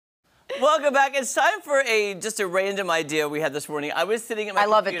Welcome back. It's time for just a random idea we had this morning. I was sitting at my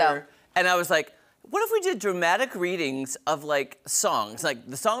computer, and I was like, what if we did dramatic readings of like songs? Like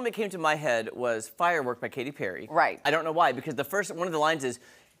the song that came to my head was Firework by Katy Perry. Right. I don't know why, because one of the lines is,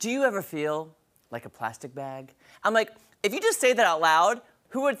 do you ever feel like a plastic bag? I'm like, if you just say that out loud,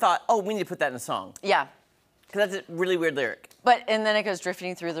 who would have thought, oh, we need to put that in a song? Yeah. Because that's a really weird lyric. And then it goes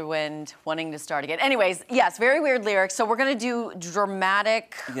drifting through the wind, wanting to start again. Anyways, yes, very weird lyrics. So we're gonna do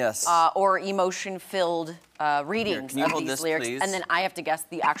dramatic or emotion-filled readings of these this, lyrics. please? And then I have to guess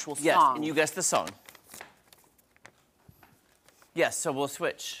the actual song. Yes, and you guess the song. Yes, so we'll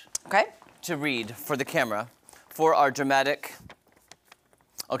switch. Okay. To read for the camera for our dramatic.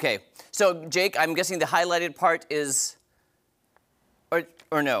 Okay, so Jake, I'm guessing the highlighted part is,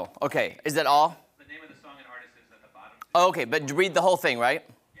 or no? Okay, is that all? The name of the song and artist is at the bottom. Oh, okay, but read the whole thing, right?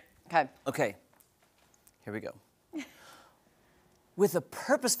 Yeah. Okay. Okay, here we go. With a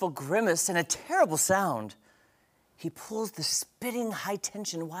purposeful grimace and a terrible sound, he pulls the spitting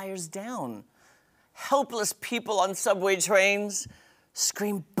high-tension wires down. Helpless people on subway trains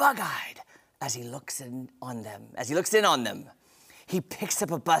scream bug-eyed as he looks in on them. He picks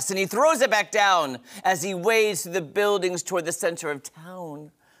up a bus and he throws it back down as he wades through the buildings toward the center of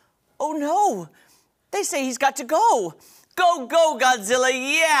town. Oh no, they say he's got to go. Go, go, Godzilla,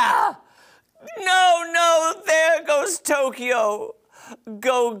 yeah! No, there goes Tokyo.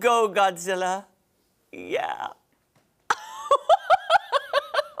 Go, go, Godzilla, yeah.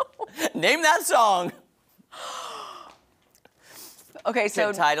 Name that song. Okay,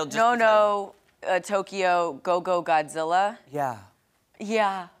 so title, Tokyo, Go Go Godzilla. Yeah.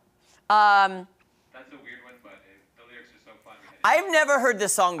 Yeah. That's a weird one, but the lyrics are so fun. I've never heard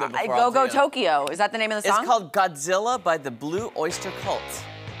this song though before. Go Go Tokyo. Is that the name of the song? It's called Godzilla by the Blue Oyster Cult.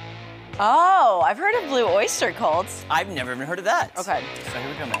 Oh, I've heard of Blue Oyster Cult. I've never even heard of that. Okay. So here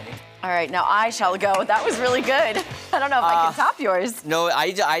we go, Maddie. All right, now I shall go. That was really good. I don't know if I can top yours. No,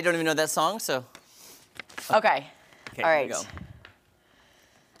 I don't even know that song, so. Okay. Okay, all right. Here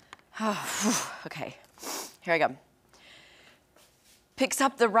we go. Okay, here I go. Picks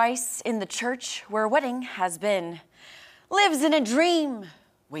up the rice in the church where a wedding has been. Lives in a dream.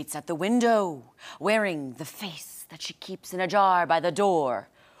 Waits at the window, wearing the face that she keeps in a jar by the door.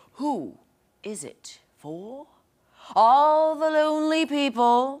 Who is it for? All the lonely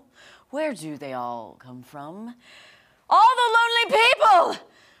people. Where do they all come from? All the lonely people.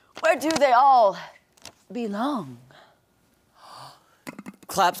 Where do they all belong?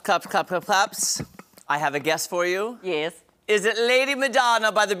 Claps, claps, claps, claps, claps. I have a guess for you. Yes. Is it Lady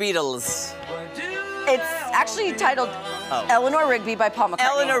Madonna by the Beatles? It's actually titled Eleanor Rigby by Paul McCartney.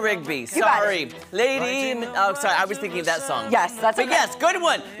 Eleanor Rigby, sorry. Oh, sorry, I was thinking of that song. Yes, that's okay. But yes, good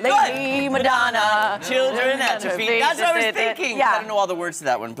one. Lady good. Madonna. Children at your feet. That's what I was thinking. Yeah. I don't know all the words to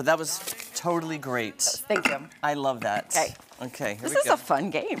that one, but that was totally great. Thank you. I love that. Okay. Okay, here This we is go. a fun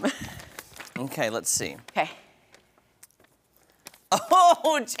game. Okay, let's see. Okay.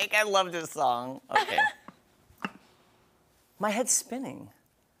 Oh, Jake, I love this song. Okay. My head's spinning.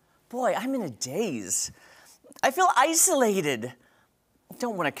 Boy, I'm in a daze. I feel isolated. I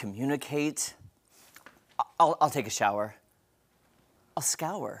don't want to communicate. I'll take a shower. I'll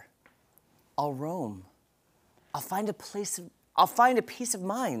scour. I'll roam. I'll find a peace of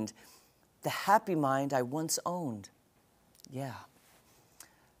mind. The happy mind I once owned. Yeah.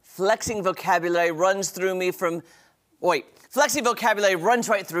 Flexing vocabulary runs through me flexing vocabulary runs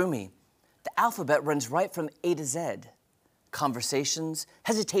right through me. The alphabet runs right from A to Z. Conversations,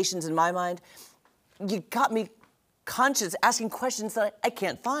 hesitations in my mind. You got me conscious asking questions that I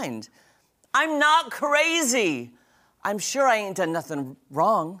can't find. I'm not crazy. I'm sure I ain't done nothing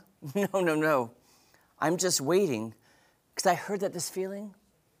wrong. No. I'm just waiting because I heard that this feeling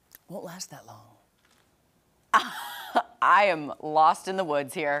won't last that long. I am lost in the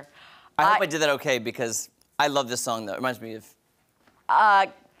woods here. I hope I did that okay because I love this song though. It reminds me of. Are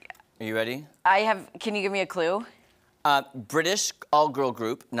you ready? Can you give me a clue? British all-girl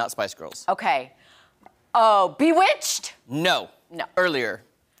group, not Spice Girls. Okay. Oh, Bewitched? No. No. Earlier.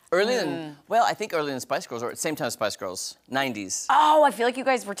 Earlier than, well, I think earlier than Spice Girls, or at the same time as Spice Girls, 90s. Oh, I feel like you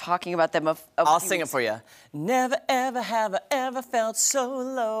guys were talking about them. I'll sing it for you. Never ever have I ever felt so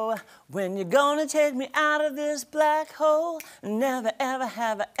low. When you're gonna take me out of this black hole. Never ever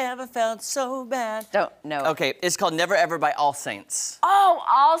have I ever felt so bad. Don't know. Okay, it's called Never Ever by All Saints. Oh,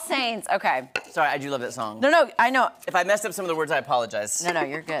 All Saints. Okay. Sorry, I do love that song. No, I know. If I messed up some of the words, I apologize. No,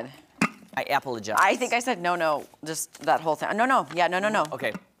 you're good. I apologize. I think I said no, just that whole thing. No. Yeah, no.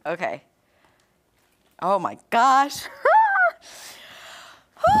 Okay. Okay. Oh my gosh.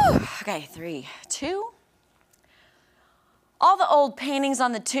 Okay, 3, 2. All the old paintings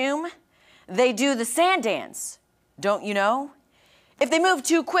on the tomb They do the sand dance, don't you know? If they move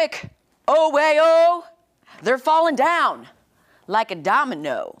too quick, oh way oh, they're falling down like a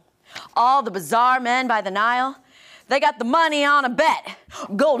domino. All the bazaar men by the Nile, they got the money on a bet.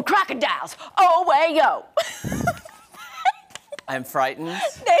 Gold crocodiles, oh way yo. I'm frightened.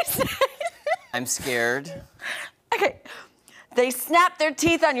 I'm scared. Okay, they snap their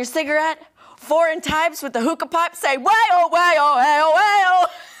teeth on your cigarette. Foreign types with the hookah pipe say way oh way oh hey oh hey oh.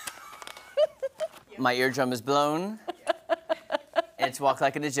 My eardrum is blown. And it's walk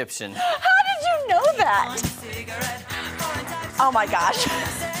like an Egyptian. How did you know that? Oh my gosh.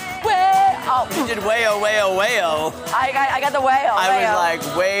 Way oh. You did wayo, wayo, wayo. I got the way oh. I was like,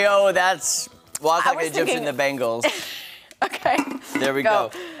 wayo, that's walk I like an was Egyptian, thinking- the Bengals. Okay. There we go.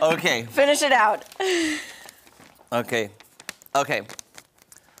 Okay, Finish it out. okay, okay.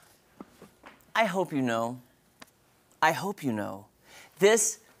 I hope you know. I hope you know.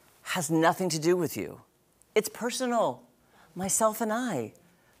 This has nothing to do with you. It's personal. Myself and I.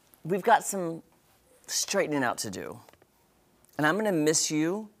 We've got some straightening out to do. And I'm gonna miss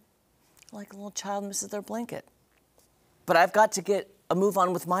you like a little child misses their blanket. But I've got to get a move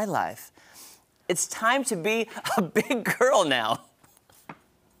on with my life. It's time to be a big girl now.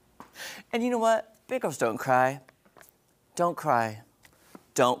 And you know what? Big girls don't cry. Don't cry.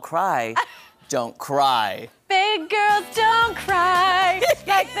 Don't cry. Don't cry. Big girls don't cry.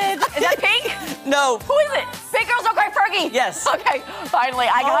 Like this. Is that Pink? No. Who is it? Big girls don't cry, Fergie. Yes. Okay, finally,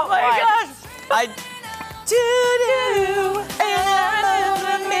 I got Oh my one. gosh. I do and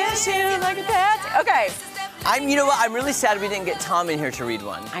I miss you. Like that. Okay. You know what? I'm really sad we didn't get Tom in here to read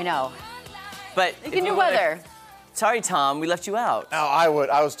one. I know. But You can do weather. Sorry, Tom, we left you out. No, I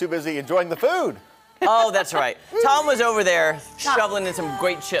was too busy enjoying the food. Oh, that's right. Tom was over there shoveling in some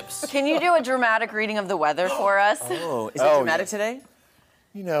great chips. Can you do a dramatic reading of the weather for us? Oh, is it Oh, dramatic yes. today?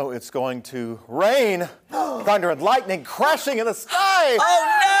 You know, it's going to rain, thunder and lightning crashing in the sky.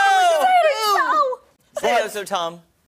 Oh no! No. Say so, Tom.